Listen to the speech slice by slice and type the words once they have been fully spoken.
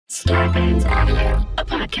Starbane's Audio,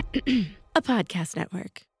 a podcast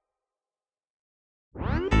network.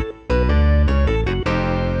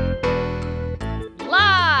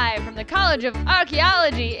 Live from the College of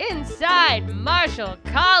Archaeology inside Marshall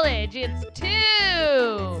College, it's two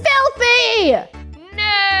Filthy!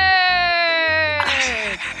 nerds!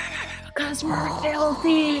 Because we're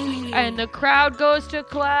filthy. And the crowd goes to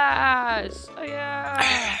class. Oh, yeah.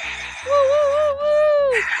 Woo, woo, woo,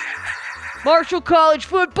 woo. Marshall College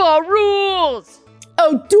football rules!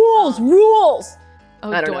 O'Doyle's rules.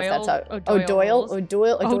 Oh, I don't know if that's how. O'Doyle.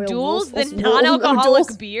 O'Doyle's, the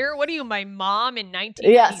non-alcoholic beer? What are you, my mom in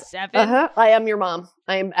 1987? Yes. I am your mom.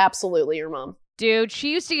 I am absolutely your mom. Dude,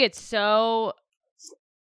 she used to get so...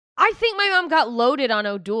 I think my mom got loaded on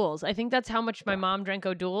O'Doyle's. I think that's how much my mom drank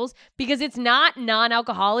O'Doyle's, because it's not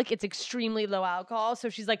non-alcoholic. It's extremely low alcohol. So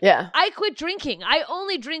she's like, Yeah. I quit drinking. I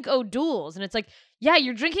only drink O'Doyle's. And it's like, yeah,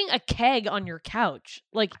 you're drinking a keg on your couch.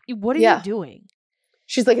 Like, what are you doing?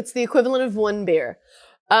 She's like, it's the equivalent of one beer.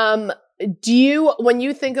 When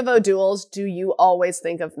you think of O'Doyle's, do you always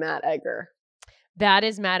think of Matt Edgar? That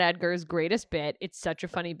is Matt Edgar's greatest bit. It's such a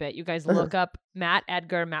funny bit. You guys look up Matt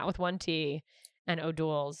Edgar, Matt with one T, and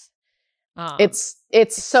O'Doyle's. It's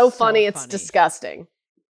so funny. It's disgusting.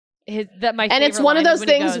 And it's one of those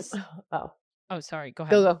things. Oh, sorry. Go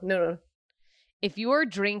ahead. Go. No. If you're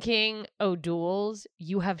drinking O'Doyle's,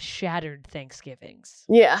 you have shattered Thanksgivings.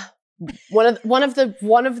 Yeah. One of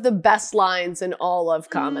the best lines in all of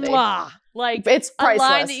comedy. Mwah. Like, it's priceless.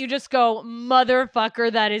 A line that you just go,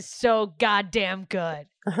 motherfucker, that is so goddamn good.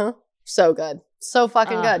 So good. So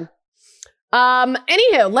fucking good.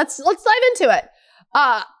 Anywho, let's dive into it.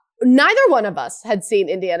 Neither one of us had seen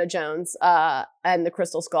Indiana Jones and the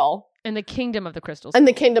Crystal Skull. And the Kingdom of the Crystal Skull. And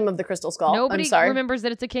the Kingdom of the Crystal Skull. Nobody remembers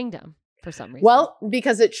that it's a kingdom for some reason. Well,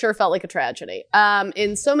 because it sure felt like a tragedy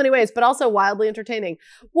in so many ways, but also wildly entertaining.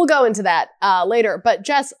 We'll go into that later. But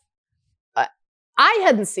Jess, I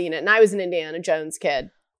hadn't seen it, and I was an Indiana Jones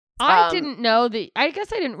kid. I didn't know that. I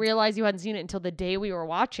guess I didn't realize you hadn't seen it until the day we were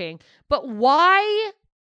watching. But why?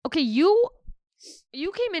 Okay, you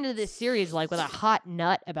came into this series like with a hot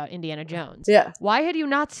nut about Indiana Jones. Yeah. Why had you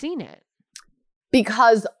not seen it?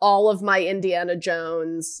 Because all of my Indiana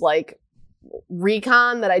Jones, like,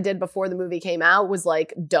 recon that I did before the movie came out was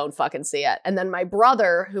like, don't fucking see it. And then my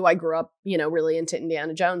brother, who I grew up, really into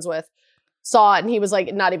Indiana Jones with, saw it and he was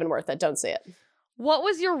like, not even worth it. Don't see it. What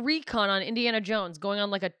was your recon on Indiana Jones? Going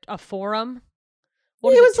on like a forum?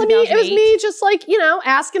 It was me just like,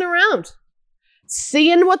 asking around.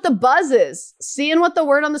 Seeing what the buzz is. Seeing what the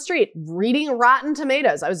word on the street. Reading Rotten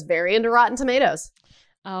Tomatoes. I was very into Rotten Tomatoes.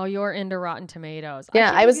 Oh, you're into Rotten Tomatoes.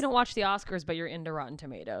 Yeah, You don't watch the Oscars, but you're into Rotten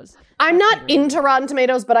Tomatoes. I'm not into Rotten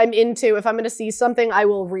Tomatoes, but I'm into, if I'm going to see something, I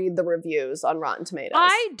will read the reviews on Rotten Tomatoes.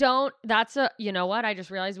 You know what? I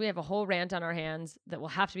just realized we have a whole rant on our hands that will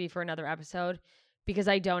have to be for another episode, because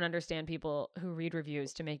I don't understand people who read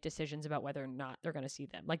reviews to make decisions about whether or not they're going to see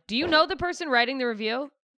them. Like, do you know the person writing the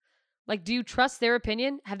review? Like, do you trust their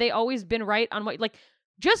opinion? Have they always been right on what, like,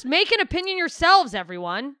 just make an opinion yourselves,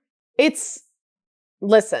 everyone.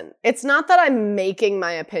 Listen, it's not that I'm making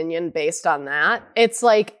my opinion based on that. It's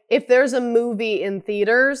like, if there's a movie in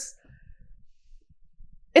theaters,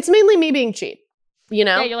 it's mainly me being cheap,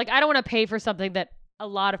 Yeah, you're like, I don't want to pay for something that a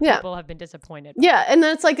lot of people have been disappointed by. Yeah, and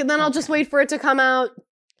then it's like, I'll just wait for it to come out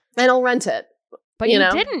and I'll rent it. But you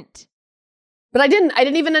didn't. But I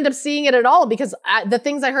didn't even end up seeing it at all, because the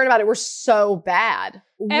things I heard about it were so bad.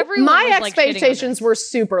 My expectations were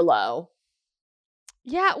super low.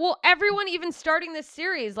 Yeah, well, everyone even starting this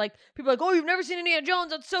series, like, people are like, oh, you've never seen Indiana Jones,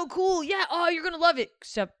 that's so cool. Yeah, oh, you're going to love it.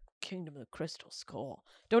 Except Kingdom of the Crystal Skull.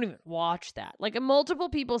 Don't even watch that. Like, multiple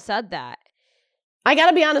people said that. I got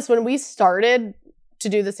to be honest, when we started to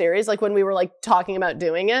do the series, like when we were like talking about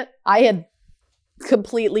doing it, I had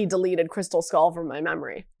completely deleted Crystal Skull from my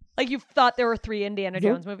memory. Like, you thought there were 3 Indiana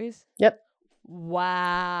Jones movies? Yep.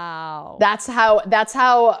 Wow. That's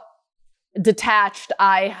how detached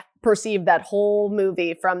I perceived that whole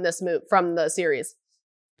movie from the series.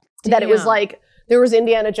 Damn. That it was like, there was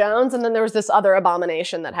Indiana Jones and then there was this other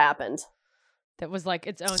abomination that happened. That was like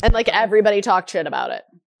its own. And like everybody talked shit about it.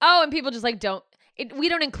 Oh, and people just like we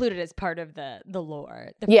don't include it as part of the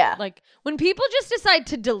lore. Yeah. Like, when people just decide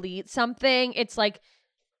to delete something, it's like,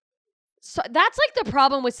 so that's like the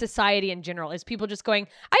problem with society in general, is people just going,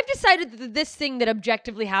 I've decided that this thing that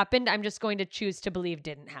objectively happened, I'm just going to choose to believe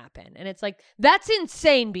didn't happen. And it's like, that's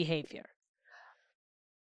insane behavior.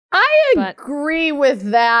 I agree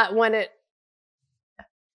with that when it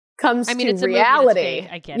comes to it's reality. A movie,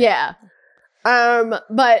 I get it. Yeah.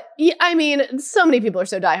 But I mean, so many people are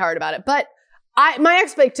so diehard about it, but my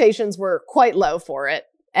expectations were quite low for it.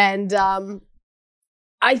 And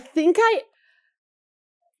I think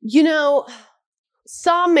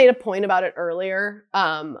Sam made a point about it earlier,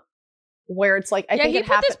 where it's like, I think he it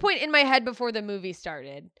put happened. this point in my head before the movie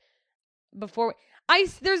started.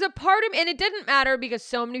 There's a part of me, and it didn't matter because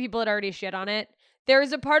so many people had already shit on it.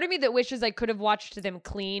 There's a part of me that wishes I could have watched them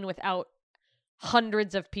clean without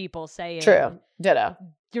hundreds of people saying, True. Ditto.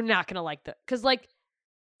 You're not going to like that. Because, like,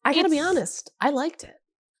 I gotta be honest. I liked it.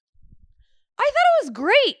 I thought it was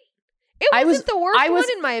great. It wasn't the worst one,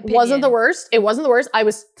 in my opinion. Wasn't the worst. It wasn't the worst. I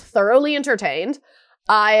was thoroughly entertained.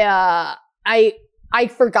 I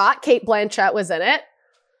forgot Cate Blanchett was in it.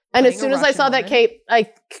 And as soon as I saw that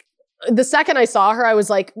the second I saw her, I was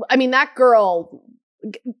like, I mean, that girl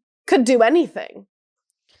could do anything.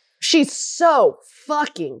 She's so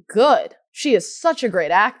fucking good. She is such a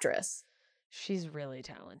great actress. She's really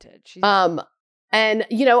talented. And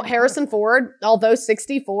Harrison Ford, although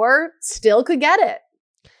 64, still could get it.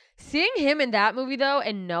 Seeing him in that movie, though,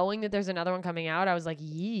 and knowing that there's another one coming out, I was like,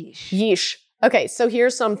 yeesh. Yeesh. Okay, so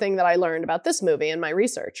here's something that I learned about this movie in my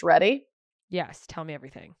research. Ready? Yes, tell me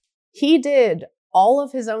everything. He did all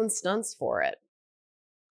of his own stunts for it.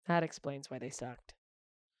 That explains why they sucked.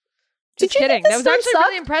 Just kidding. That was actually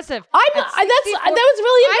really impressive. That was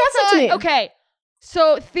really impressive to me. Okay,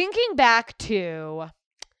 so thinking back to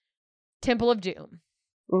Temple of Doom,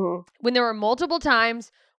 when there were multiple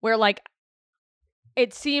times where, like,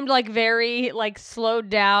 it seemed like very, like, slowed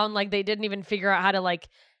down, like they didn't even figure out how to, like,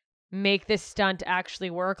 make this stunt actually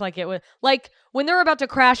work. Like, it was like when they're about to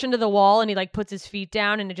crash into the wall and he, like, puts his feet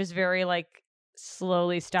down and it just very, like,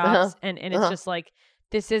 slowly stops and it's just like,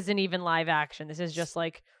 this isn't even live action. This is just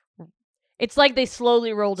like, it's like they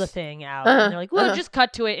slowly rolled a thing out and they're like, well, just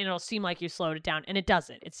cut to it and it'll seem like you slowed it down, and it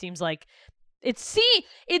doesn't. It seems like it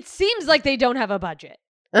seems like they don't have a budget.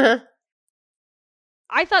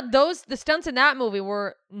 I thought the stunts in that movie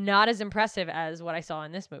were not as impressive as what I saw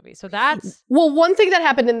in this movie. So that's... Well, one thing that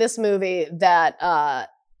happened in this movie that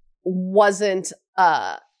wasn't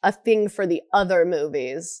a thing for the other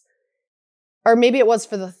movies, or maybe it was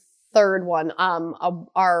for the third one,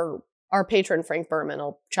 our patron Frank Berman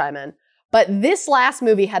will chime in, but this last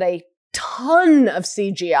movie had a ton of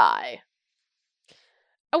CGI.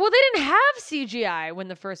 Oh, well, they didn't have CGI when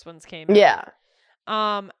the first ones came out. Yeah.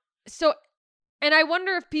 So... And I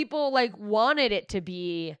wonder if people, like, wanted it to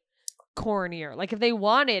be cornier. Like, if they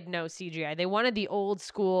wanted no CGI. They wanted the old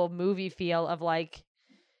school movie feel of, like...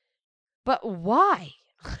 But why?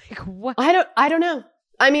 Like, what? I don't know.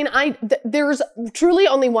 I mean, there's truly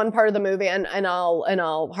only one part of the movie, and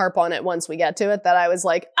I'll harp on it once we get to it, that I was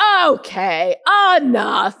like, okay,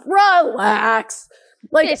 enough, relax.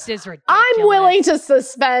 Like, this is ridiculous. I'm willing to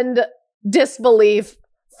suspend disbelief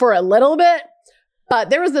for a little bit. But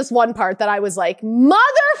there was this one part that I was like,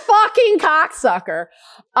 motherfucking cocksucker.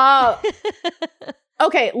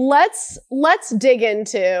 Okay, let's dig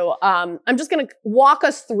into, I'm just going to walk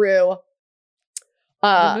us through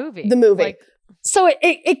the movie. Like, so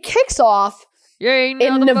it kicks off in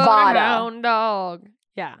Nevada. Hound dog.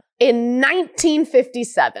 Yeah. In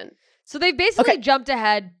 1957. So they basically jumped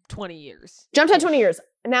ahead 20 years. Jumped ahead 20 years.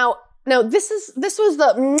 Now, this was the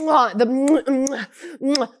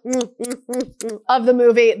of the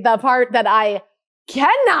movie. The part that I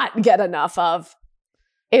cannot get enough of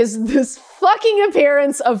is this fucking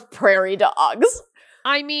appearance of prairie dogs.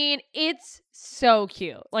 I mean, it's so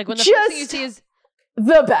cute. Like, when the first thing you see is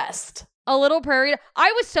the best. A little prairie.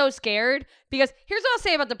 I was so scared because here's what I'll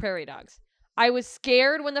say about the prairie dogs. I was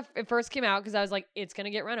scared when it first came out because I was like, it's going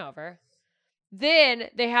to get run over. Then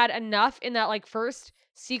they had enough in that, like, first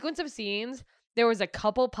sequence of scenes. There was a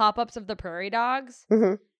couple pop-ups of the prairie dogs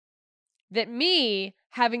that me,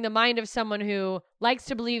 having the mind of someone who likes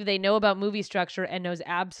to believe they know about movie structure and knows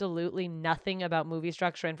absolutely nothing about movie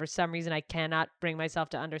structure, and for some reason I cannot bring myself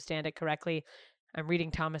to understand it correctly. I'm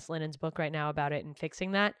reading Thomas Lennon's book right now about it and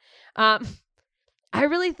fixing that. I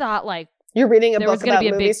really thought, like, you're reading a book about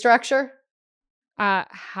movie structure?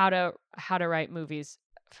 How to write movies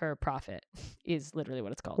for profit is literally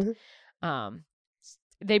what it's called.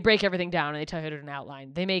 They break everything down and they tell you how to do an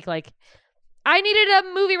outline. They make, like, I needed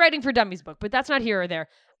a movie writing for dummies book, but that's not here or there.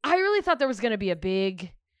 I really thought there was going to be a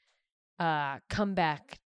big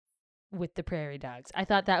comeback with the prairie dogs. I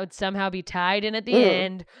thought that would somehow be tied in at the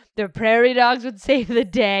end. The prairie dogs would save the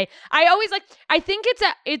day. I think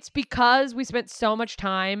it's because we spent so much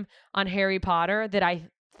time on Harry Potter that I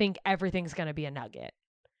think everything's going to be a nugget.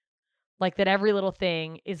 Like, that every little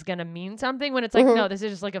thing is going to mean something, when it's like, no, this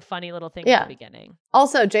is just like a funny little thing at the beginning.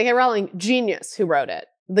 Also, J.K. Rowling, genius, who wrote it.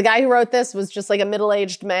 The guy who wrote this was just like a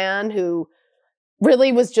middle-aged man who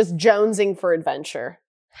really was just jonesing for adventure.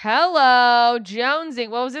 Hello, Jonesing.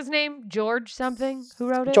 What was his name? George something? Who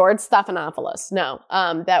wrote it? George Stephanopoulos. No,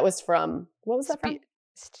 that was from, what was that from?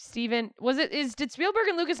 Steven. Did Spielberg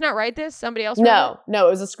and Lucas not write this? Somebody else wrote it? No,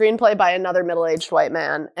 it was a screenplay by another middle-aged white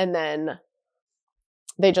man, and then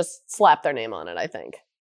they just slapped their name on it, I think.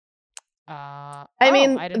 I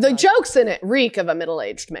mean, the jokes in it reek of a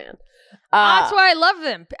middle-aged man. That's why I love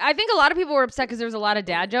them. I think a lot of people were upset because there was a lot of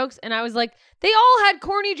dad jokes, and I was like, they all had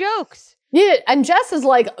corny jokes. Yeah, and Jess is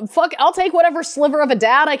like, fuck, I'll take whatever sliver of a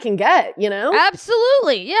dad I can get, you know?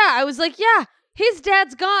 Absolutely. Yeah, I was like, yeah, his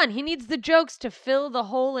dad's gone. He needs the jokes to fill the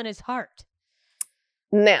hole in his heart.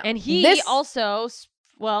 Now, and he also,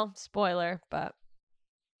 well, spoiler, but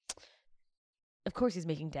of course he's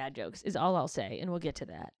making dad jokes, is all I'll say, and we'll get to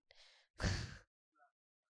that.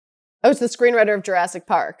 Oh, it's the screenwriter of Jurassic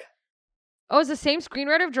Park. Oh, it's the same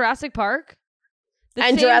screenwriter of Jurassic Park?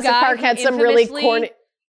 And Jurassic Park had some really corny...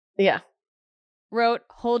 Yeah. Wrote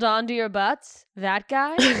Hold On to Your Butts. That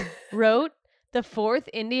guy wrote the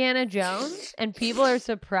 4th Indiana Jones, and people are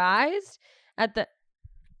surprised at the...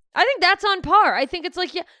 I think that's on par. I think it's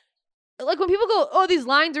like, yeah, like when people go, oh, these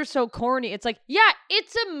lines are so corny. It's like, yeah,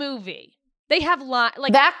 it's a movie. They have lines.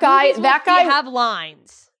 Like that guy have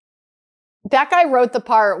lines. That guy wrote the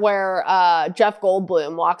part where Jeff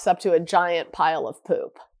Goldblum walks up to a giant pile of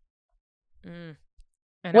poop. Mm.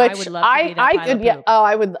 And which I would love to be that pile of poop. Oh,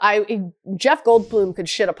 I would. Jeff Goldblum could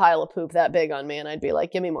shit a pile of poop that big on me, and I'd be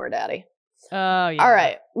like, "Give me more, daddy." Oh yeah. All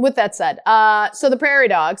right. With that said, so the prairie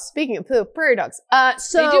dogs. Speaking of poop, prairie dogs.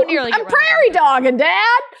 So they do nearly I'm prairie dogging,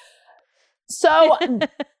 Dad. So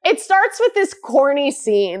it starts with this corny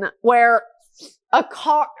scene where a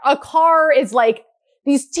car is like.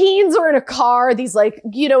 These teens are in a car. These like,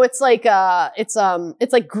 you know, it's like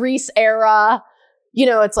Grease era. You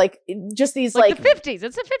know, it's like just these like the 50s.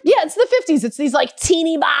 It's the 50s. Yeah, it's the 50s. It's these like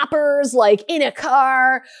teeny boppers like in a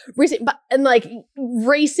car and like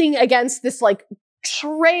racing against this like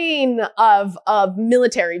train of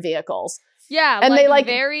military vehicles. Yeah, and they like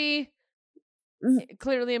very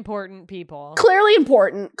clearly important people.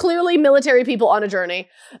 Clearly military people on a journey,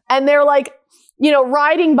 and they're like. You know,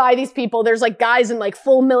 riding by these people, there's like guys in like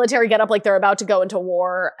full military getup, like they're about to go into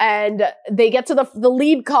war. And they get to the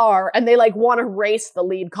lead car and they like want to race the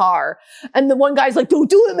lead car. And the one guy's like, don't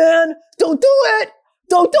do it, man. Don't do it.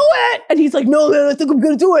 Don't do it. And he's like, no, man, I think I'm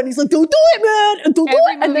going to do it. And he's like, don't do it, man. And don't do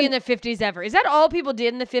it. Every movie in the 50s ever. Is that all people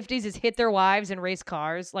did in the 50s is hit their wives and race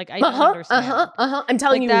cars? Like, I don't understand. I'm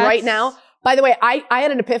telling you right now. By the way, I had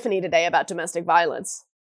an epiphany today about domestic violence.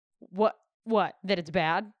 What? That it's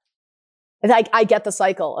bad? I get the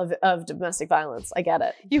cycle of domestic violence. I get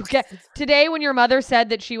it. You get today when your mother said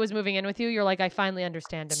that she was moving in with you, you're like, I finally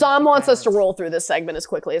understand. Sam wants us to roll through this segment as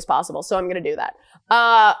quickly as possible, so I'm going to do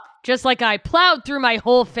that. Just like I plowed through my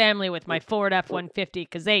whole family with my Ford F-150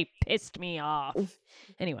 because they pissed me off.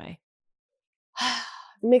 Anyway.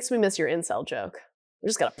 It makes me miss your incel joke. We're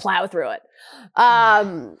just going to plow through it.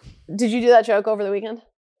 Did you do that joke over the weekend?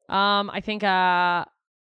 I think I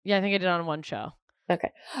did on one show.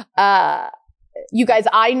 Okay. You guys,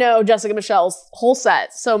 I know Jessica Michelle's whole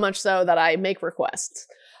set, so much so that I make requests.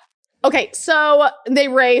 Okay, so they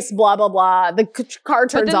race, blah, blah, blah. The car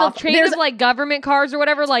turns off. But then the train of like government cars or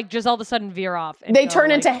whatever, like just all of a sudden veer off. They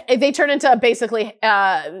turn into basically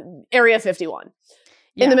Area 51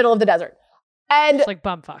 in the middle of the desert. And it's like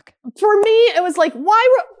bumfuck. For me, it was like,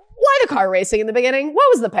 why the car racing in the beginning? What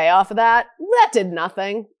was the payoff of that? That did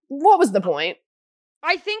nothing. What was the point?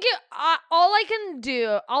 I think all I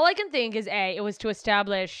can think is it was to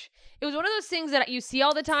establish, it was one of those things that you see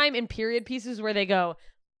all the time in period pieces where they go,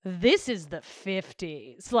 this is the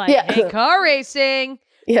 50s. Like, hey, car racing.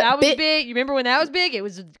 Yeah, that was big. You remember when that was big? It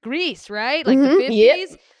was Grease, right? Like the 50s. Yep.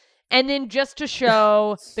 And then just to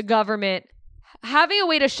show the government, having a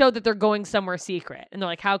way to show that they're going somewhere secret. And they're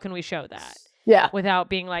like, how can we show that? Yeah. Without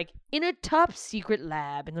being like, in a top secret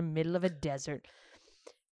lab in the middle of a desert.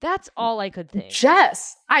 That's all I could think.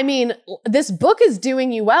 Jess, I mean, this book is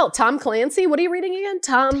doing you well. Tom Clancy, what are you reading again?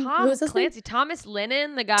 Who is this Clancy? Name? Thomas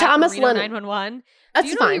Lennon, the guy from Reno 911. That's Do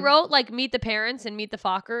you know fine. He wrote like Meet the Parents and Meet the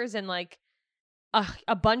Fockers and like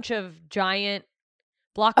a bunch of giant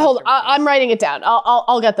blockbusters. Hold on, I'm writing it down.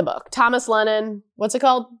 I'll get the book. Thomas Lennon, what's it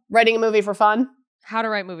called? Writing a movie for fun? How to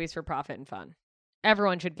Write Movies for Profit and Fun.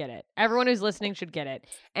 Everyone should get it. Everyone who's listening should get it.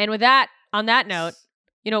 And with that, on that note,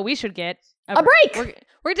 you know what we should get? A break.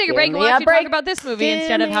 We're going to take a break and we'll actually talk about this movie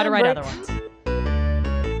instead of how to write other ones.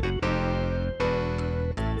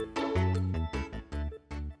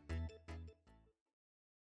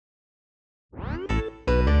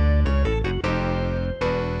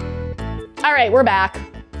 All right, we're back.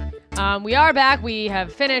 We are back. We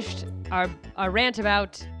have finished our rant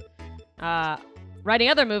about writing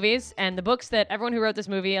other movies and the books that everyone who wrote this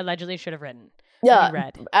movie allegedly should have written. Yeah,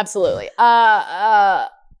 read. Absolutely.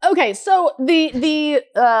 Okay, so the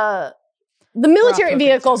military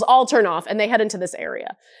vehicles all turn off and they head into this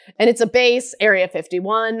area. And it's a base, Area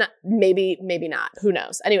 51, maybe not, who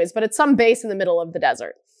knows. Anyways, but it's some base in the middle of the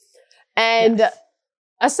desert. And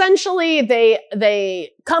essentially they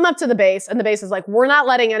come up to the base and the base is like, we're not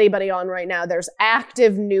letting anybody on right now. There's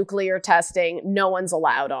active nuclear testing. No one's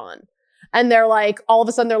allowed on. And they're like, all of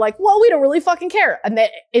a sudden they're like, well, we don't really fucking care. And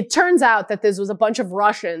it turns out that this was a bunch of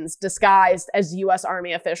Russians disguised as U.S.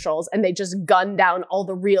 Army officials, and they just gunned down all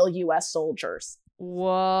the real U.S. soldiers.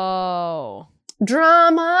 Whoa.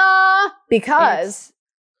 Drama! Because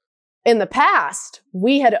in the past,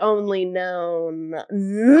 we had only known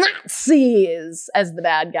Nazis as the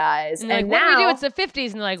bad guys. And now, what do we do? It's the 50s.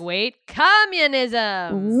 And they're like, wait,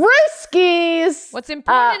 communism. Ruskies! What's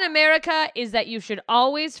important in America is that you should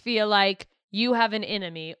always feel like you have an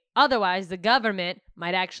enemy. Otherwise, the government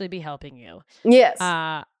might actually be helping you. Yes.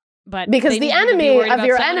 But because the enemy of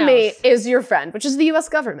your enemy is your friend, which is the U.S.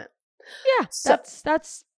 government. Yeah, so,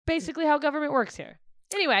 that's basically how government works here.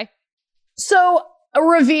 Anyway. So, a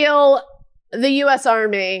reveal, the U.S.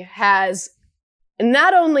 Army has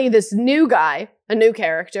not only this new guy, a new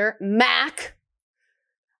character, Mac,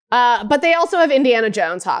 but they also have Indiana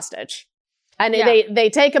Jones hostage. And they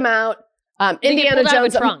take him out. Indiana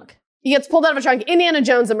Jones trunk. He gets pulled out of a trunk. Indiana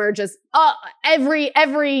Jones emerges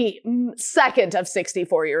every second of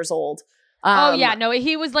 64 years old.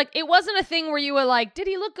 He was like, it wasn't a thing where you were like, did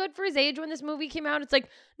he look good for his age when this movie came out? It's like,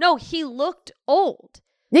 no, he looked old.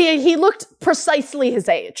 Yeah, he looked precisely his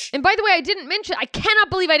age. And by the way, I cannot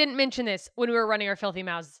believe I didn't mention this when we were running our Filthy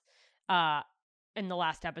Mouths in the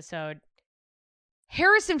last episode.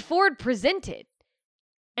 Harrison Ford presented.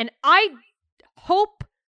 And I hope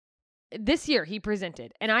this year he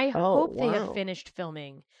presented. And I hope they have finished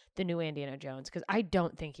filming the new Indiana Jones, because I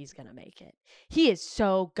don't think he's going to make it. He is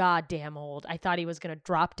so goddamn old. I thought he was going to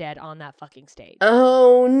drop dead on that fucking stage.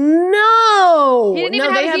 Oh, no. He didn't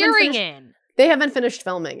even have hearing in. They haven't finished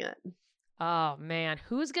filming it. Oh man,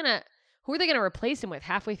 who are they gonna replace him with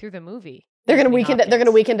halfway through the movie? They're gonna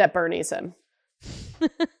weekend at Bernie's him.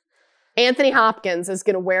 Anthony Hopkins is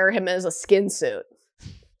gonna wear him as a skin suit.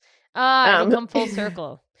 It'll come full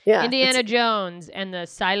circle. Yeah, Indiana Jones and the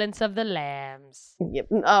Silence of the Lambs. Yep.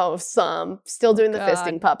 Oh, still doing the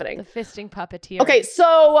fisting puppeting. The fisting puppeteer. Okay,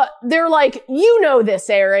 so they're like, this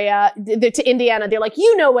area to Indiana. They're like,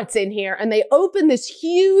 what's in here, and they open this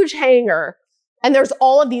huge hangar. And there's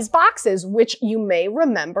all of these boxes, which you may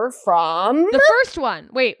remember from the first one.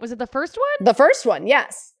 Wait, was it the first one? The first one,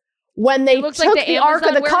 yes. When they took the Ark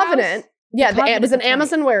of the Covenant. Yeah, it was an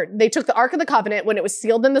Amazon where they took the Ark of the Covenant when it was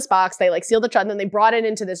sealed in this box. They sealed the shut, and then they brought it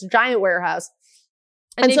into this giant warehouse.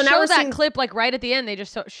 And so show that clip right at the end. They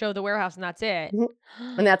just show the warehouse, and that's it.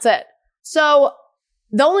 Mm-hmm. And that's it. So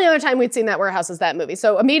the only other time we'd seen that warehouse is that movie.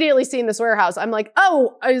 So immediately seeing this warehouse, I'm like,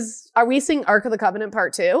 are we seeing Ark of the Covenant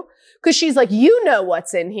Part 2? Because she's like,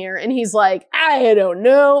 what's in here. And he's like, I don't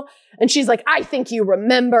know. And she's like, I think you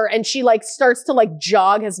remember. And she starts to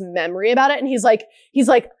jog his memory about it. And he's like,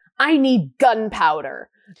 I need gunpowder.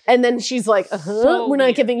 And then she's like, we're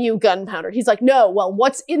not giving you gunpowder. He's like, no, well,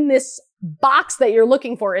 what's in this box that you're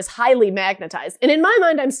looking for is highly magnetized. And in my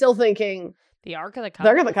mind, I'm still thinking, the Ark of the Covenant. The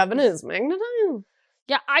Ark of the Covenant is magnetized?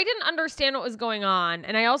 Yeah, I didn't understand what was going on.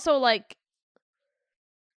 And I also oh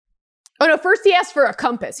no, first he asked for a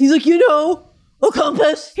compass. He's like, a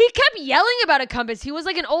compass. He kept yelling about a compass. He was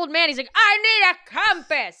like an old man. He's like, I need a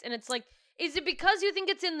compass. And it's like, is it because you think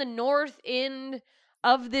it's in the north end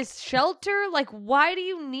of this shelter? Why do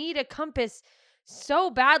you need a compass so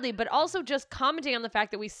badly? But also just commenting on the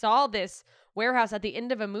fact that we saw this warehouse at the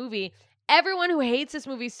end of a movie. Everyone who hates this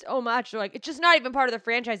movie so much, they're like, it's just not even part of the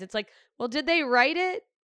franchise. It's like, well, did they write it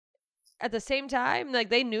at the same time?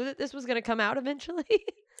 They knew that this was going to come out eventually?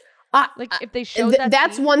 If they showed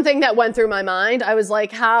that's one thing that went through my mind. I was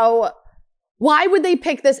like, why would they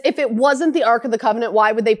pick this? If it wasn't the Ark of the Covenant,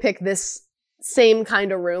 why would they pick this same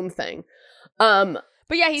kind of room thing?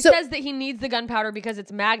 But yeah, he says that he needs the gunpowder because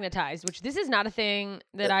it's magnetized, which this is not a thing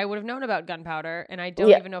that I would have known about gunpowder. And I don't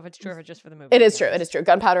even know if it's true or if it's just for the movie. It is true. It is true.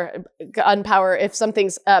 Gunpowder, if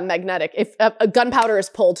something's magnetic, if a gunpowder is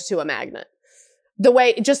pulled to a magnet. The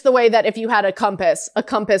way that if you had a compass,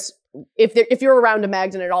 if you're around a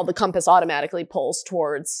magnet at all, the compass automatically pulls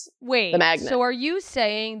towards the magnet. So are you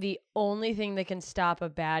saying the only thing that can stop a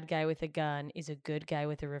bad guy with a gun is a good guy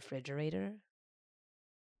with a refrigerator?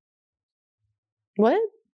 What?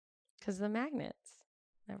 Because the magnets.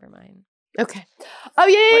 Never mind. Okay. Oh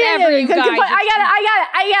yeah. Whatever you Good guys, point.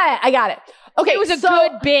 I got it. Okay, It was a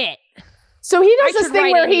good bit. So he does I this should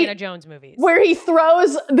thing write Indiana Jones movies. where he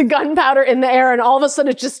throws the gunpowder in the air, and all of a sudden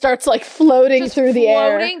it just starts like floating through the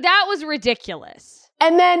air. That was ridiculous.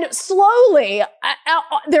 And then slowly,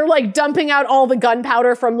 they're like dumping out all the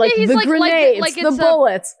gunpowder from like the grenades, the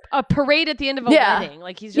bullets. A parade at the end of a wedding.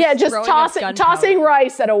 Like he's just tossing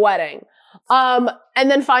rice at a wedding. And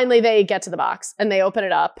then finally they get to the box and they open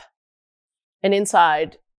it up, and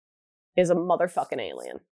inside is a motherfucking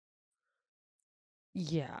alien.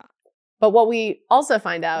 Yeah. But what we also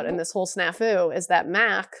find out in this whole snafu is that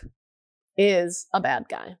Mac is a bad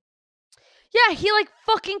guy. Yeah, he like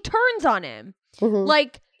fucking turns on him. Mm-hmm.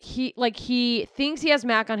 He thinks he has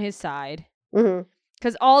Mac on his side. Mm-hmm.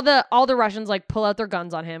 Because all the Russians like pull out their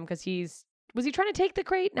guns on him because was he trying to take the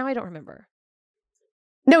crate? Now I don't remember.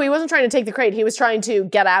 No, he wasn't trying to take the crate. He was trying to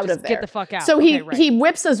get out of there. Get the fuck out. So he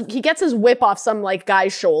gets his whip off some like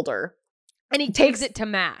guy's shoulder. And he takes it to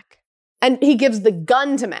Mac. And he gives the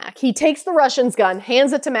gun to Mac. He takes the Russian's gun,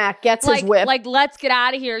 hands it to Mac, gets his whip. Like, let's get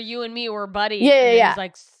out of here. You and me were buddies. Yeah. He's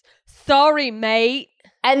like, sorry, mate.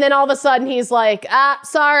 And then all of a sudden he's like,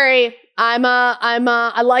 sorry, I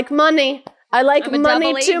like money. I like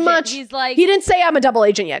money too much. He's like, he didn't say I'm a double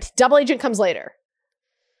agent yet. Double agent comes later.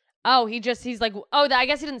 Oh, he's like, I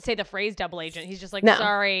guess he didn't say the phrase double agent. He's just like,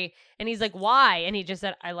 sorry. And he's like, why? And he just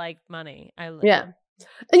said, I like money. Yeah.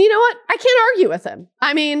 And you know what? I can't argue with him.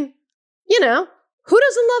 I mean, who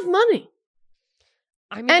doesn't love money?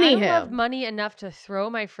 I mean, I don't love money enough to throw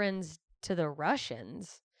my friends to the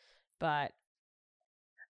Russians, but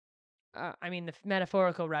I mean, the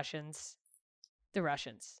metaphorical Russians, the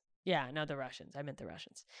Russians. Yeah, no, the Russians. I meant the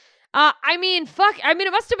Russians. I mean,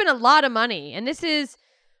 it must have been a lot of money. And this is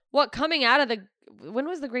coming out of when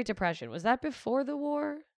was the Great Depression? Was that before the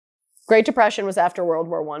war? Great Depression was after World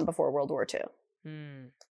War I, before World War II.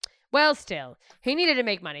 Well, still, he needed to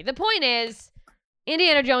make money. The point is,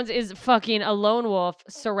 Indiana Jones is fucking a lone wolf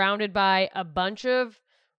surrounded by a bunch of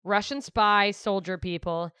Russian spy soldier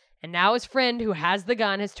people, and now his friend who has the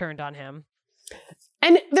gun has turned on him.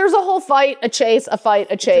 And there's a whole fight, a chase. It's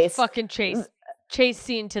a fucking chase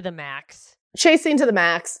scene to the max. Chase scene to the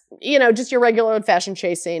max. Just your regular old-fashioned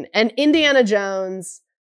chase scene. And Indiana Jones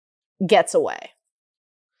gets away.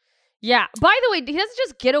 Yeah. By the way, he doesn't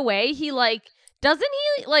just get away. He doesn't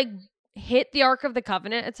he hit the Ark of the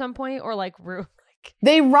Covenant at some point, or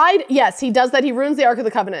they ride? Yes, he does that. He ruins the Ark of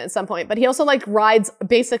the Covenant at some point, but he also rides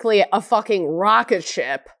basically a fucking rocket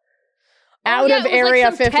ship out of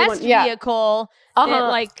Area 51. Test vehicle.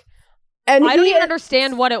 That, and I don't even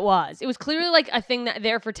understand what it was. It was clearly a thing that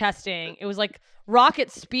there for testing. It was rocket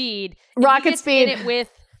speed. Rocket speed. In it with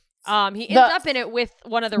he ends up in it with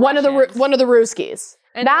one of the one of the Ruskies.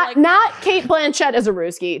 And not Kate Blanchett as a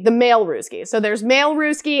Ruski, the male Ruski. So there's male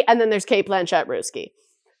Ruski and then there's Kate Blanchett Ruski.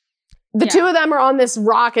 The two of them are on this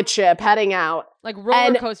rocket ship heading out.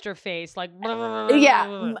 Roller coaster face.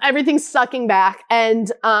 Yeah, everything's sucking back.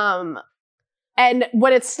 And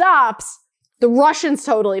when it stops, the Russian's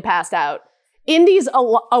totally passed out. Indy's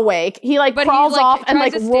awake. He crawls off and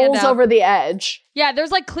rolls over the edge. Yeah,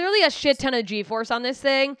 there's clearly a shit ton of G-force on this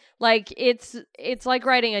thing. It's like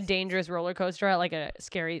riding a dangerous roller coaster at a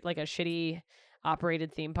scary, a shitty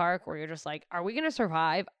operated theme park where you're just are we gonna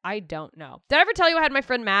survive? I don't know. Did I ever tell you I had my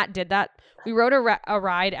friend Matt did that? We rode a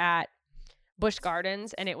ride at Busch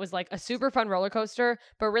Gardens, and it was a super fun roller coaster,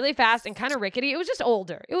 but really fast and kind of rickety. It was just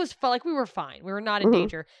older. It was we were fine. We were not in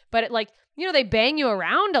danger, but it they bang you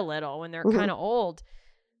around a little when they're kind of old.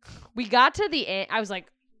 We got to the end. I was like,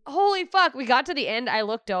 holy fuck. We got to the end. I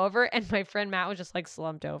looked over and my friend Matt was just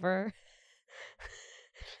slumped over.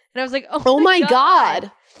 And I was like, oh my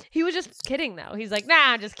God. He was just kidding though. He's like, nah,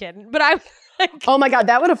 I'm just kidding. But I was oh my God,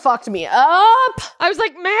 that would have fucked me up. I was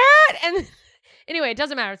like, Matt. And anyway, it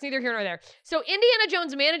doesn't matter. It's neither here nor there. So Indiana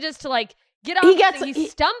Jones manages to get off. He's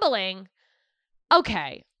stumbling.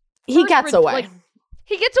 Okay. He gets away.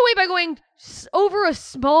 He gets away by going over a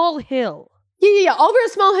small hill. Yeah. Over a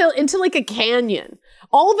small hill into a canyon.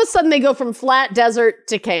 All of a sudden they go from flat desert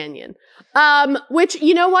to canyon. Which,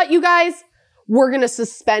 you know what, you guys? We're going to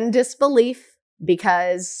suspend disbelief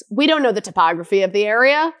because we don't know the topography of the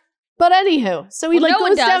area. But anywho, so he no goes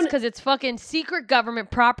one does down because it's fucking secret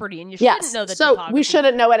government property, and you shouldn't know the topography. So we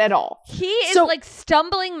shouldn't know it at all. He is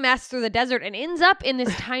stumbling mess through the desert and ends up in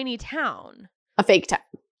this tiny town, a fake town.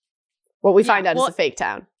 What we find out is a fake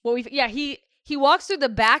town. He walks through the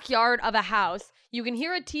backyard of a house. You can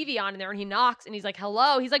hear a TV on in there, and he knocks, and he's like,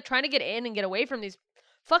 "Hello." He's trying to get in and get away from these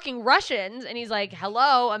fucking Russians, and he's like,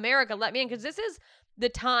 "Hello, America, let me in," because this is the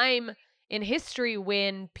time in history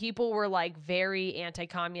when people were like very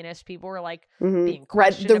anti-communist, people were like Mhm. being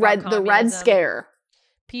questioned the about Red communism. Scare.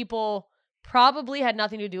 People probably had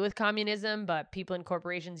nothing to do with communism, but people in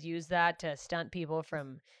corporations use that to stunt people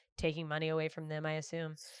from taking money away from them, I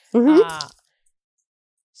assume. Mhm.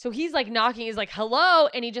 So he's like knocking, he's like, hello,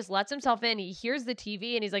 and he just lets himself in. He hears the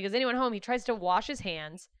TV and he's like, is anyone home? He tries to wash his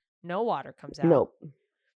hands. No water comes out. Nope.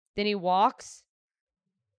 Then he walks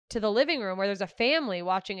to the living room where there's a family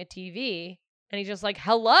watching a TV and he's just like,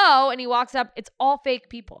 hello, and he walks up. It's all fake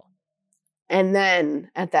people. And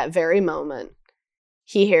then at that very moment,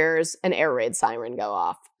 he hears an air raid siren go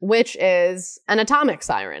off, which is an atomic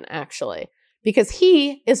siren, actually, because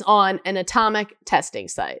he is on an atomic testing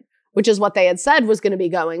site, which is what they had said was going to be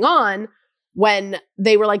going on when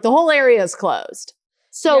they were like, the whole area is closed.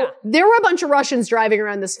 So there were a bunch of Russians driving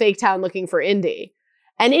around this fake town looking for Indy.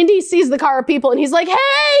 And Indy sees the car of people and he's like,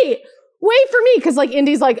 hey, wait for me. Because like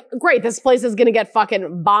Indy's like, great, this place is going to get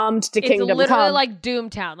fucking bombed to Kingdom Come. It's literally like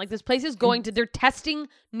Doomtown. Like this place is going to, they're testing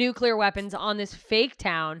nuclear weapons on this fake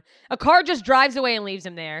town. A car just drives away and leaves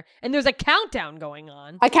him there. And there's a countdown going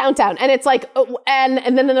on. A countdown. And it's like, and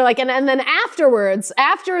then they're like, and then afterwards,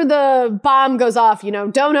 after the bomb goes off, you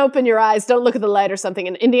know, don't open your eyes, don't look at the light or something.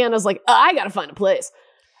 And Indiana's like, I got to find a place.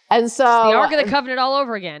 And so. It's the Ark of the Covenant all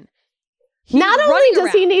over again. Not only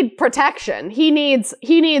does he need protection, he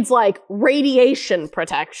needs like radiation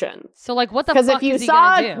protection. So like what the fuck is he gonna do? Because if you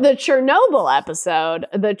saw the Chernobyl episode,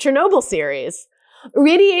 the Chernobyl series,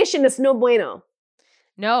 radiation is no bueno.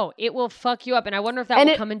 No, it will fuck you up. And I wonder if that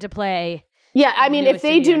will come into play. Yeah, I mean, if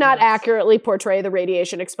they do not accurately portray the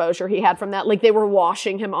radiation exposure he had from that, like they were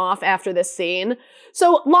washing him off after this scene.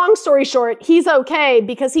 So long story short, he's okay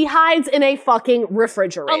because he hides in a fucking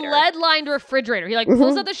refrigerator. A lead-lined refrigerator. He like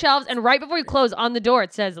pulls out the shelves and right before you close on the door,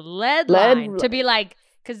 it says lead-lined to be like,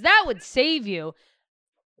 because that would save you.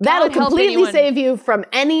 That'll completely save you from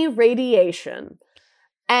any radiation.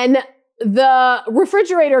 And the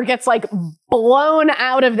refrigerator gets like blown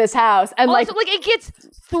out of this house and also, like it gets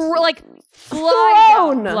thrown.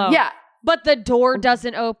 Yeah. But the door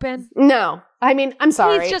doesn't open. No. I mean, I'm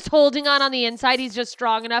sorry. He's just holding on the inside. He's just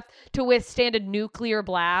strong enough to withstand a nuclear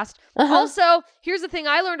blast. Also, here's the thing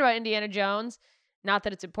I learned about Indiana Jones. Not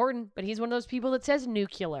that it's important, but he's one of those people that says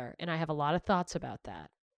nuclear. And I have a lot of thoughts about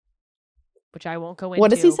that, which I won't go into.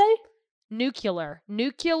 What does he say?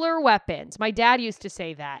 Nuclear weapons. My dad used to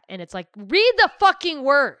say that. And it's like, read the fucking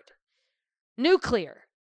word. Nuclear.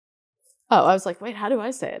 Oh, I was like, wait, how do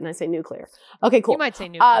I say it? And I say nuclear. Okay, cool. You might say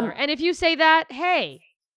nuclear. And if you say that, hey,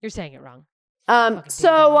 you're saying it wrong.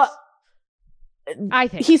 So I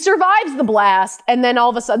think he survives the blast, and then all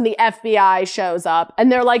of a sudden the FBI shows up, and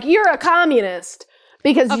they're like, you're a communist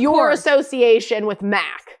because your association with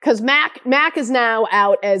Mac. Because Mac is now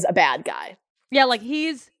out as a bad guy. Yeah, like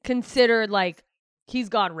he's considered like he's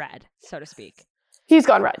gone red, so to speak. He's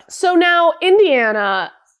gone red. So now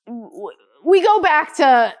Indiana, we go back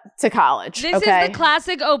to college. This is the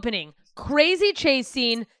classic opening. Crazy chase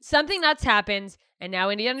scene. Something nuts happens. And now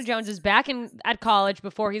Indiana Jones is back at college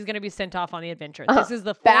before he's going to be sent off on the adventure. This is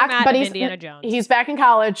the format of Indiana Jones. He's back in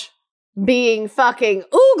college being fucking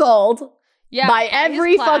oogled by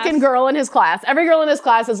every fucking girl in his class. Every girl in his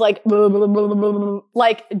class is like, blah, blah, blah, blah, blah, blah,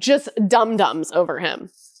 like just dum-dums over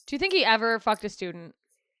him. Do you think he ever fucked a student?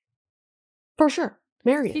 For sure.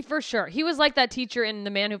 Marion. He for sure. He was like that teacher in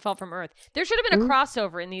The Man Who Fell from Earth. There should have been a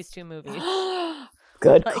crossover in these two movies.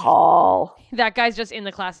 Good call. That guy's just in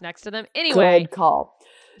the class next to them. Anyway. Good call.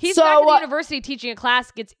 He's back at the university teaching a class,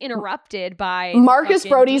 gets interrupted by Marcus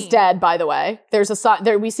Brody's dead, by the way. There's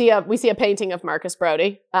we see a painting of Marcus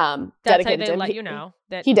Brody. That's dedicated how they to him. let you know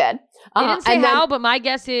that he did. They didn't say how, but my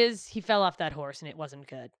guess is he fell off that horse and it wasn't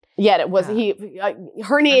good. Yeah, it was. He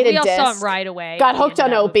herniated disc. We all saw him right away. Got hooked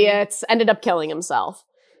on opiates. Ended up killing himself.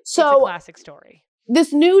 So it's a classic story.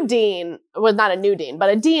 This new dean was not a new dean, but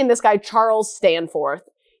a dean. This guy Charles Stanforth.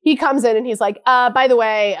 He comes in and he's like, by the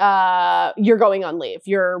way, you're going on leave.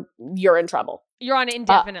 You're in trouble. You're on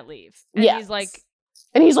indefinite leave. And he's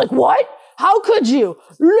like, what? How could you?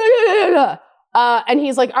 And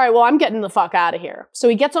he's like, all right, well, I'm getting the fuck out of here. So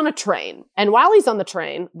he gets on a train. And while he's on the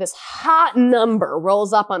train, this hot number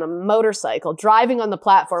rolls up on a motorcycle driving on the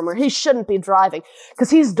platform where he shouldn't be driving because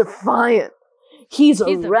he's defiant. He's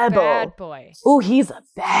a rebel. Bad boy. Oh, he's a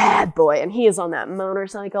bad boy. And he is on that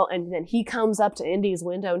motorcycle. And then he comes up to Indy's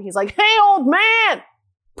window and he's like, hey, old man,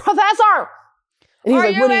 professor. And he's Are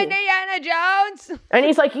like, you Indiana Jones? And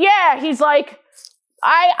he's like, yeah. He's like,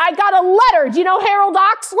 I got a letter. Do you know Harold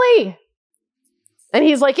Oxley? And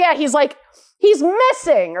he's like, yeah. He's like, he's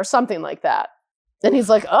missing or something like that. And he's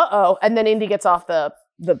like, uh-oh. And then Indy gets off the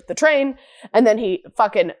the train, and then he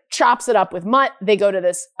fucking chops it up with Mutt. They go to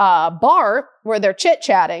this bar where they're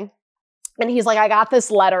chit-chatting, and he's like, I got this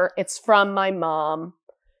letter. It's from my mom,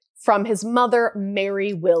 from his mother,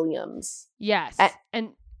 Mary Williams. Yes.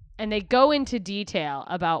 And they go into detail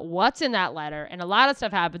about what's in that letter, and a lot of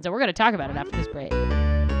stuff happens, and we're going to talk about it after this break.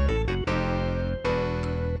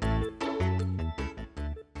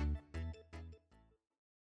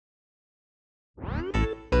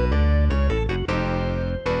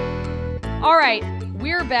 All right,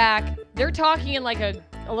 we're back. They're talking in like a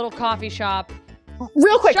little coffee shop.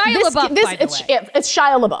 Real quick, Shia LaBeouf, by the way. It's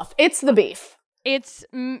Shia LaBeouf. It's the beef. It's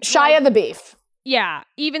Shia the beef. Yeah,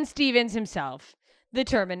 even Stevens himself. The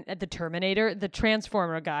Terminator, the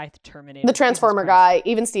Transformer guy, the Terminator. The Transformer guy,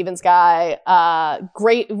 even Stevens guy.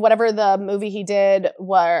 Great, whatever the movie he did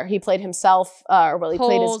where he played himself, or he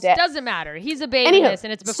played his dad. Doesn't matter. He's a babe in this,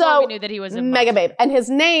 and it's before we knew that he was a mega babe. And his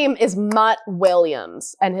name is Mutt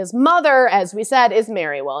Williams. And his mother, as we said, is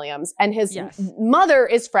Mary Williams. And his mother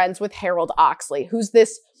is friends with Harold Oxley, who's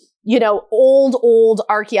this, old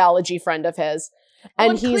archaeology friend of his.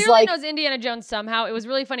 And he's clearly like, knows Indiana Jones somehow. It was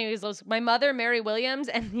really funny. He goes, my mother, Mary Williams,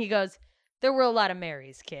 and he goes, there were a lot of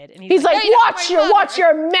Marys, kid. And he's like, hey, watch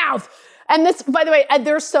your mouth. And this, by the way,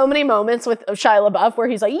 there's so many moments with Shia LaBeouf where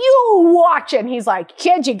he's like, you watch it. And he's like,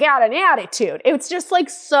 kid, you got an attitude. It's just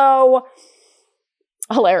like so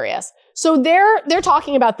hilarious. So they're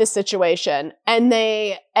talking about this situation, and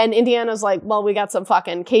Indiana's like, well, we got some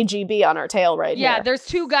fucking KGB on our tail right here. Yeah, there's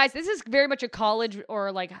two guys. This is very much a college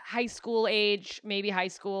or like high school age, maybe high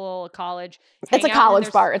school, college. It's a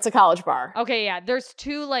college bar. It's a college bar. Okay, yeah. There's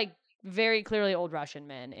two like very clearly old Russian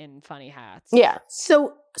men in funny hats. Yeah.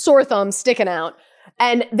 So sore thumbs sticking out,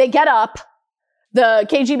 and they get up. The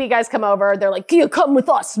KGB guys come over. They're like, you come with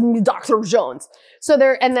us, Dr. Jones. So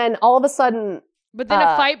and then all of a sudden. But then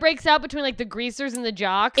a fight breaks out between like the greasers and the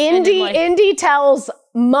jocks. Indy tells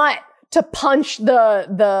Mutt to punch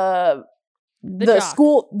the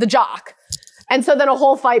jock. And so then a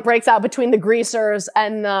whole fight breaks out between the greasers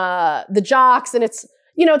and the jocks, and it's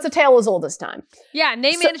a tale as old as time. Yeah, and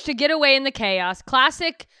they manage to get away in the chaos.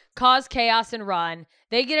 Classic cause chaos and run.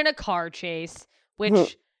 They get in a car chase,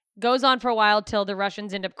 which goes on for a while till the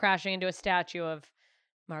Russians end up crashing into a statue of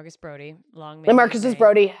Marcus Brody. Marcus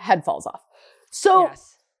Brody, head falls off. So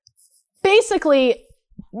basically,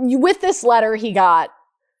 with this letter he got,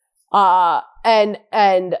 and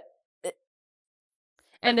the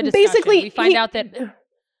discussion, basically we find out that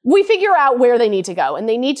we figure out where they need to go, and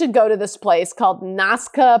they need to go to this place called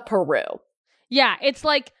Nazca, Peru. Yeah, it's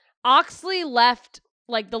like Oxley left.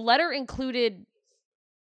 Like the letter included,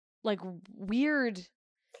 like weird.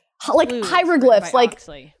 Like hieroglyphs, like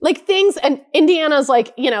things, and Indiana's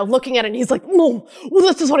like, looking at it, and he's like, well,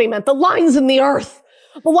 this is what he meant. The lines in the earth.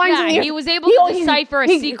 The lines in the earth. He was able to decipher a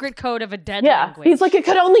secret code of a dead language. He's like, it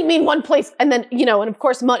could only mean one place. And then, and of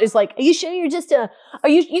course Mutt is like, are you sure you're just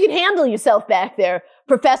you can handle yourself back there,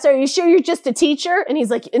 Professor? Are you sure you're just a teacher? And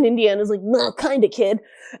he's like, and Indiana's like, no, kind of, kid.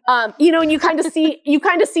 And you kind of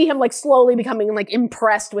see him like slowly becoming like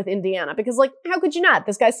impressed with Indiana, because like, how could you not?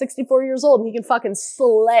 This guy's 64 years old and he can fucking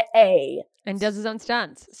slay. And does his own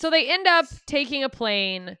stunts. So they end up taking a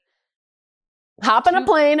plane. Hopping a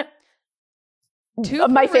plane.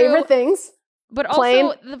 My favorite things. But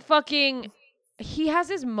also the fucking, he has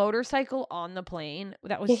his motorcycle on the plane.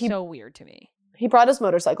 That was so weird to me. He brought his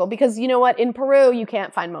motorcycle because you know what? In Peru, you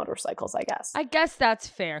can't find motorcycles, I guess. I guess that's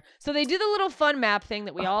fair. So they do the little fun map thing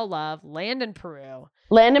that we all love. Land in Peru.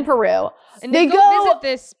 And they go visit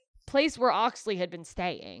this place where Oxley had been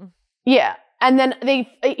staying. Yeah. And then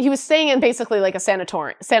he was staying in basically like a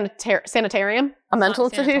sanitarium, a mental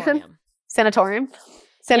institution.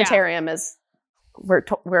 Sanatorium is where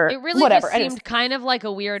it really whatever. Just seemed kind of like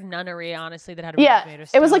a weird nunnery, honestly, that had a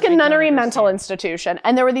it was like a nunnery mental institution,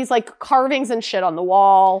 and there were these like carvings and shit on the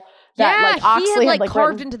wall that like Oxley had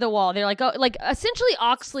carved into the wall. They're like, essentially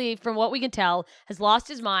Oxley, from what we can tell, has lost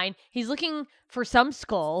his mind. He's looking for some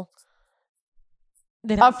skull.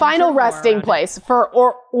 A final resting place for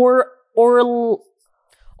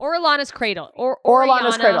Orellana's cradle.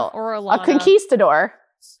 Orellana's cradle. A conquistador.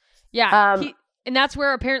 Yeah. And that's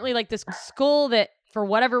where apparently like this skull that for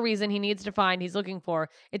whatever reason he needs to find, he's looking for.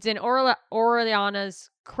 It's in Orellana's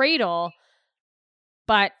cradle,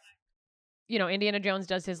 but Indiana Jones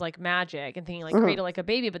does his like magic and thinking like cradle like a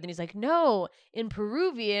baby, but then he's like, no, in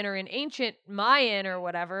Peruvian or in ancient Mayan or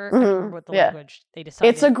whatever, I don't remember what the language they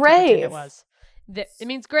decided. It's a grave. It was. It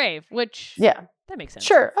means grave, which that makes sense.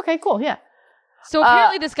 Sure. Okay. Cool. Yeah. So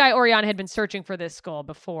apparently this guy Orellana had been searching for this skull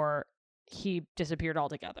before he disappeared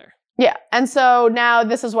altogether. Yeah. And so now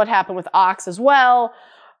this is what happened with Ox as well.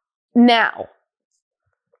 Now,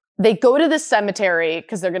 they go to the cemetery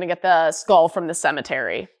because they're going to get the skull from the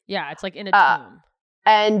cemetery. Yeah, it's like in a tomb.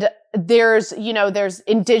 And there's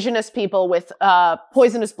indigenous people with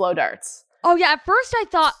poisonous blow darts. Oh, yeah. At first I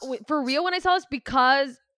thought, for real, when I saw this,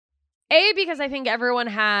 because I think everyone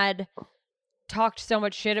had talked so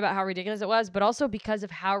much shit about how ridiculous it was, but also because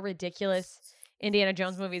of how ridiculous Indiana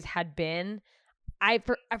Jones movies had been.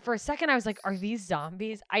 For a second, I was like, are these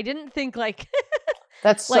zombies? I didn't think like...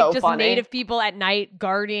 That's like so just funny. native people at night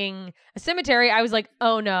guarding a cemetery. I was like,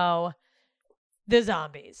 oh no, the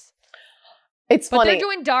zombies. It's but funny. They're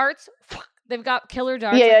doing darts. They've got killer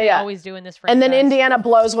darts. Yeah, like yeah, they yeah. always do in this franchise. And then Indiana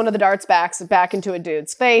blows one of the darts back into a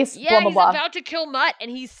dude's face. Yeah, blah, blah, he's blah. about to kill Mutt, and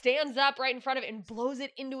he stands up right in front of it and blows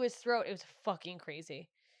it into his throat. It was fucking crazy.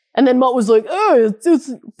 And then Mutt was like, "Oh,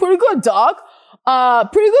 it's pretty good, Doc.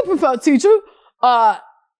 Pretty good, Professor Teacher."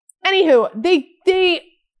 Anywho,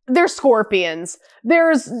 they're scorpions.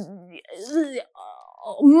 There's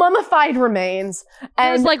mummified remains. And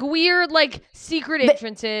there's like weird, like secret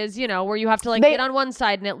entrances, where you have to like get on one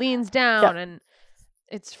side and it leans down, and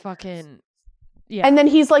it's fucking. Yeah. And then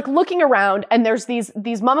he's like looking around, and there's these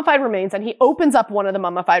mummified remains, and he opens up one of the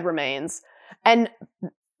mummified remains, and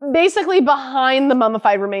basically behind the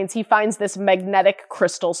mummified remains, he finds this magnetic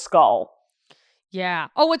crystal skull. Yeah.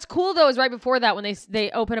 Oh, what's cool though is right before that, when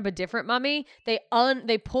they open up a different mummy, they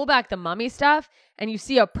pull back the mummy stuff, and you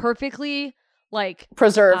see a perfectly like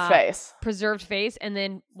preserved face, and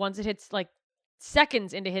then once it hits like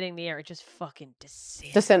seconds into hitting the air, it just fucking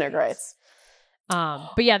disintegrates.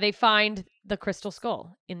 But yeah, they find the crystal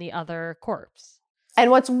skull in the other corpse.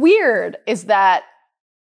 And what's weird is that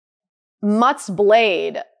Mutt's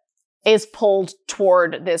blade is pulled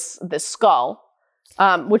toward this skull,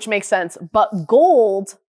 which makes sense. But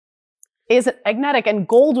gold is magnetic, and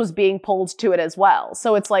gold was being pulled to it as well.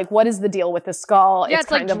 So it's like, what is the deal with the skull? Yeah, it's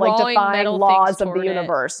kind of like defying laws of the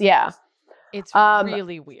universe. Yeah. It's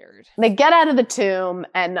really weird. They get out of the tomb,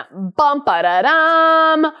 and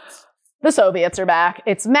bum-ba-da-dum, the Soviets are back.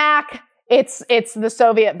 It's Mac. It's the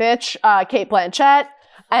Soviet bitch, Kate Blanchett.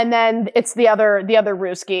 And then it's the other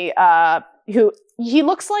Ruski, who he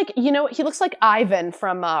looks like, Ivan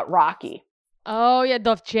from Rocky. Oh yeah,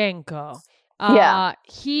 Dovchenko.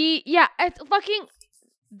 It's fucking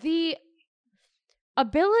the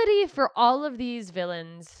ability for all of these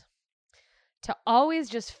villains to always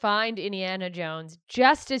just find Indiana Jones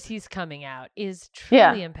just as he's coming out is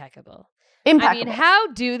truly impeccable. I mean, how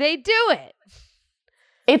do they do it?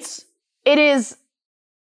 It's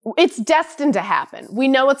destined to happen. We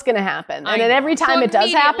know it's going to happen. And then every time it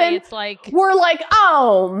does happen, it's like, we're like,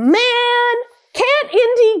 oh man, can't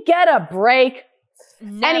Indy get a break?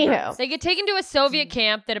 Never. Anywho. They get taken to a Soviet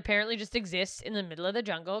camp that apparently just exists in the middle of the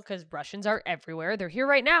jungle because Russians are everywhere. They're here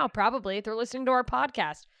right now, probably. They're listening to our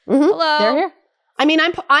podcast. Mm-hmm. Hello. They're here. I mean,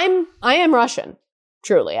 I am Russian.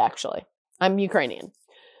 Truly, actually. I'm Ukrainian.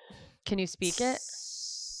 Can you speak it?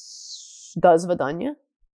 Do Svidaniya.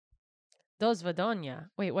 Do Svidaniya.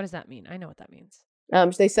 Wait, what does that mean? I know what that means.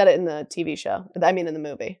 They said it in the TV show. I mean, in the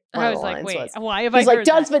movie. I was like, wait, why have I heard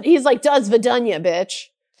that? He's like, do Svidaniya, bitch.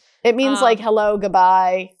 It means like hello,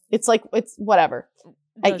 goodbye. It's like, it's whatever.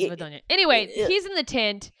 Anyway, he's in the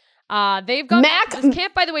tent. They've gone back to this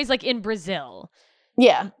camp, by the way, is like in Brazil.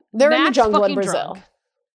 Yeah, they're in the jungle in Brazil. Drunk.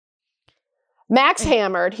 Mac's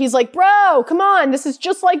hammered. He's like, bro, come on. This is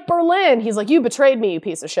just like Berlin. He's like, you betrayed me, you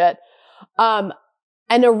piece of shit.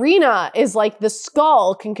 And Irina is like, the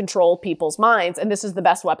skull can control people's minds, and this is the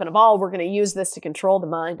best weapon of all. We're going to use this to control the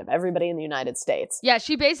mind of everybody in the United States. Yeah,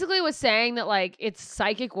 she basically was saying that like it's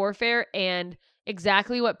psychic warfare, and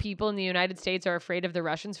exactly what people in the United States are afraid of the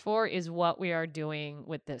Russians for is what we are doing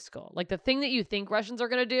with this skull. Like the thing that you think Russians are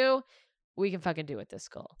going to do, we can fucking do with this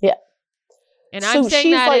skull. Yeah. And I'm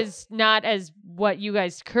saying that is not as what you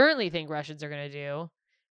guys currently think Russians are going to do,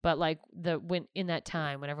 but like when in that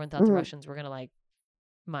time when everyone thought the Russians were going to like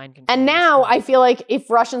mind control. And now I feel like if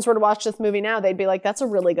Russians were to watch this movie now, they'd be like, that's a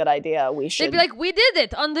really good idea. We should. They'd be like, we did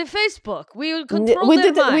it on the Facebook. We will control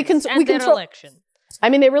their minds and their election. I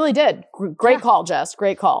mean, they really did. Great call, Jess.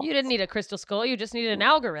 Great call. You didn't need a crystal skull. You just needed an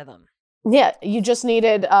algorithm. Yeah, you just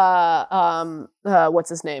needed what's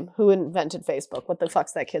his name? Who invented Facebook? What the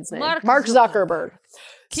fuck's that kid's name? Mark Zuckerberg.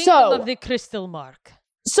 Kingdom of the Crystal Mark.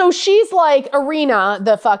 So she's like, Irina,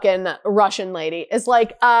 the fucking Russian lady, is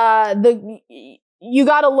like, you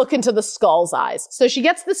got to look into the skull's eyes. So she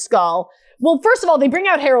gets the skull. Well, first of all, they bring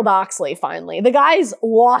out Harold Oxley finally. The guy's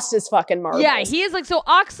lost his fucking marbles. Yeah, he is like, so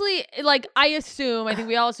Oxley, like, I think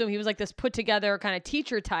we all assume he was like this put together kind of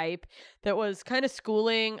teacher type that was kind of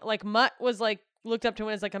schooling. Like Mutt was like looked up to him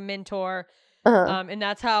as like a mentor. And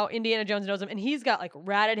that's how Indiana Jones knows him. And he's got like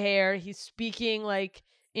ratted hair. He's speaking like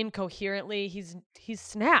incoherently. He's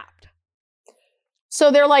snapped. So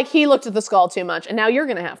they're like, he looked at the skull too much, and now you're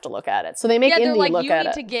going to have to look at it. So they make Indy they're like, look you at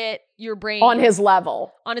need it to get your brain on his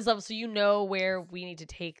level. so you know where we need to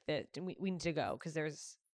take we need to go because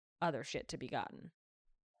there's other shit to be gotten.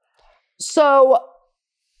 So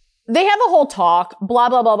they have a whole talk, blah,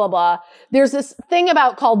 blah, blah, blah, blah. There's this thing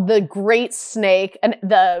called the Great Snake and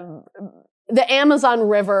the Amazon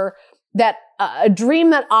River, that a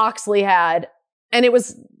dream that Oxley had. And it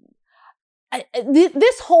was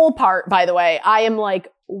this whole part, by the way, I am like,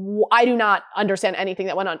 I do not understand anything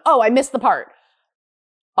that went on. Oh, I missed the part.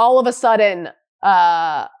 All of a sudden,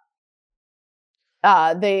 the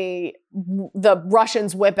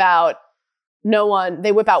Russians whip out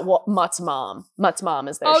Mutt's mom. Mutt's mom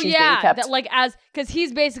is there. Oh, She's yeah. being kept. Because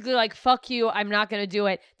he's basically like, fuck you, I'm not going to do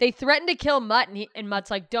it. They threaten to kill Mutt, and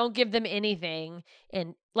Mutt's like, don't give them anything.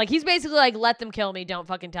 And like, he's basically like, let them kill me, don't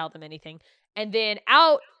fucking tell them anything. And then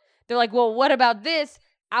they're like, well, what about this?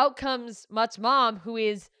 Out comes Mutt's mom, who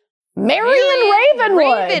is Marion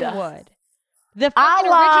Ravenwood. The fucking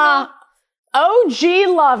original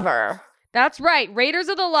OG lover. That's right. Raiders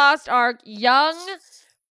of the Lost Ark, young,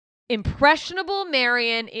 impressionable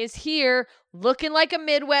Marion is here looking like a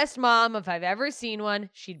Midwest mom. If I've ever seen one,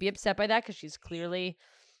 she'd be upset by that because she's clearly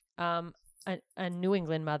a New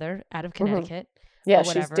England mother out of Connecticut. Yeah,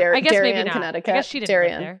 she's I guess Darien, maybe not. Connecticut. I guess she didn't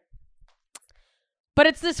live there. But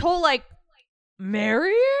it's this whole like,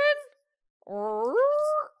 Marion?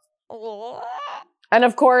 And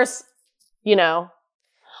of course, they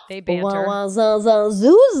banter.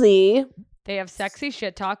 Zuzi. They have sexy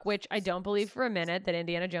shit talk, which I don't believe for a minute that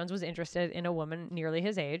Indiana Jones was interested in a woman nearly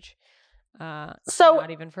his age. So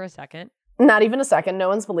not even for a second. Not even a second. No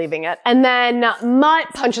one's believing it. And then Mutt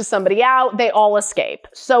punches somebody out. They all escape.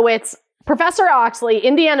 So it's Professor Oxley,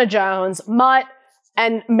 Indiana Jones, Mutt,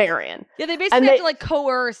 and Marion. Yeah, they basically have to like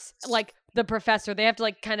coerce like the professor. They have to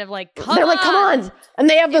like kind of like come like, come on. And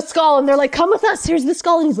they have the skull and they're like, come with us. Here's the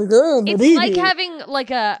skull. And he's like, oh, it's baby. like having like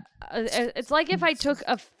it's like if I took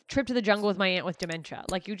a trip to the jungle with my aunt with dementia.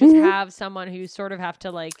 Like you just have someone who you sort of have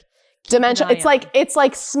to like dementia. It's like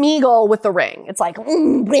Smeagol with the ring. It's like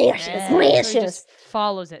precious. So he just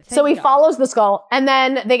follows it. So he follows the skull, and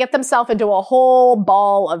then they get themselves into a whole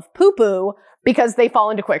ball of poo poo because they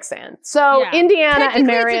fall into quicksand. So Indiana and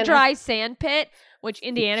Marion, it's a dry sand pit, which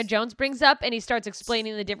Indiana Jones brings up, and he starts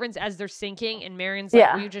explaining the difference as they're sinking. And Marion's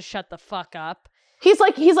like, "Will you just shut the fuck up?" He's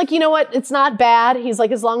like, you know what? It's not bad. He's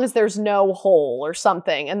like, as long as there's no hole or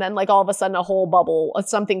something. And then like all of a sudden a whole bubble,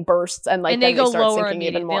 something bursts and like they go start lower sinking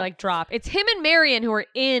even more. They like drop. It's him and Marion who are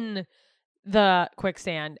in the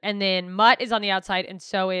quicksand. And then Mutt is on the outside and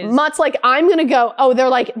so is... Mutt's like, I'm going to go. Oh, they're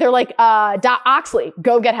like, Oxley,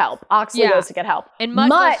 go get help. Oxley goes to get help. And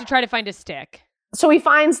Mutt goes to try to find a stick. So he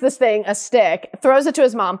finds this thing, a stick, throws it to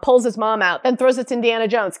his mom, pulls his mom out, then throws it to Indiana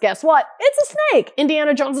Jones. Guess what? It's a snake.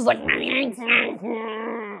 Indiana Jones is like,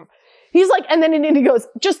 he's like, and then he goes,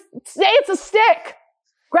 just say it's a stick.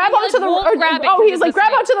 Grab onto the rope. He's like,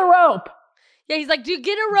 grab onto the rope. Yeah, he's like, dude,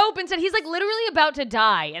 get a rope. Instead, he's like literally about to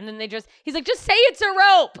die. And then he's like, just say it's a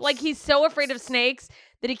rope. Like he's so afraid of snakes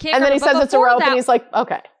that he can't. And then he says it's a rope and he's like,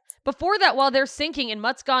 okay. Before that, while they're sinking and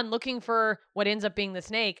Mutt's gone looking for what ends up being the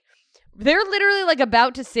snake, they're literally like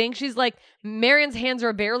about to sink. She's like, Marion's hands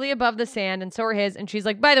are barely above the sand and so are his. And she's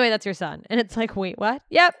like, by the way, that's your son. And it's like, wait, what?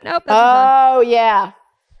 Yep, nope, that's your son. Oh,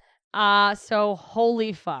 yeah. So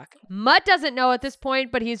holy fuck. Mutt doesn't know at this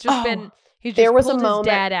point, but he's just pulled his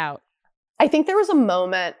dad out. I think there was a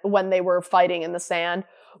moment when they were fighting in the sand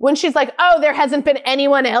when she's like, oh, there hasn't been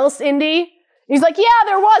anyone else, Indy? He's like, yeah,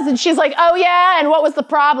 there was. And she's like, oh, yeah. And what was the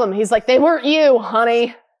problem? He's like, they weren't you,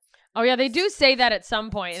 honey. Oh, yeah, they do say that at some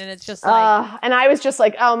point, and it's just like... and I was just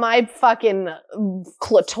like, oh, my fucking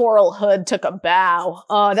clitoral hood took a bow.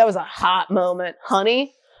 Oh, that was a hot moment.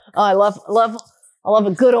 Honey? Oh, I love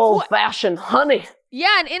a good old-fashioned honey.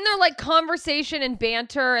 Yeah, and in their, like, conversation and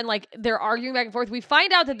banter and, like, they're arguing back and forth, we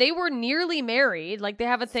find out that they were nearly married. Like, they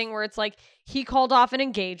have a thing where it's, like, he called off an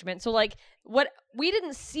engagement. So, like, we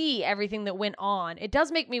didn't see everything that went on. It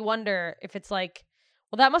does make me wonder if it's, like,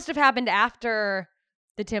 well, that must have happened after...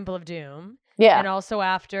 the Temple of Doom. Yeah. And also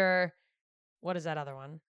after, what is that other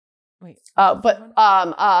one? Wait.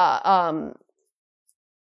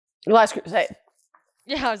 Last Crusade.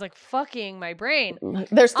 Yeah, I was like, fucking my brain.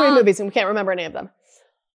 There's 3 movies and we can't remember any of them.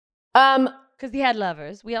 Because they had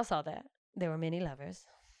lovers. We all saw that. There were many lovers.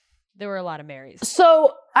 There were a lot of Marys.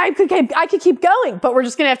 So I could keep going, but we're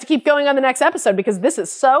just going to have to keep going on the next episode because this is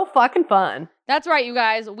so fucking fun. That's right, you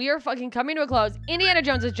guys. We are fucking coming to a close. Indiana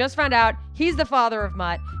Jones has just found out he's the father of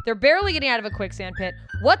Mutt. They're barely getting out of a quicksand pit.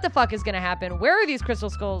 What the fuck is going to happen? Where are these crystal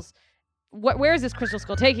skulls where is this crystal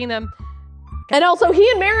skull taking them? And also, he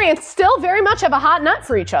and Marion still very much have a hot nut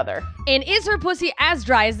for each other. And is her pussy as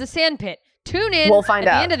dry as the sandpit? Tune in We'll find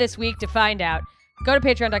at out. the end of this week to find out. Go to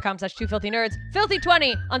patreon.com/twofilthynerds,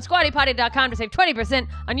 filthy20 on squattypotty.com to save 20%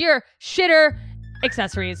 on your shitter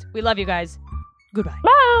accessories. We love you guys. Goodbye.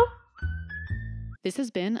 Bye. This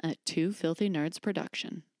has been a Two Filthy Nerds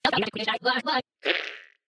production.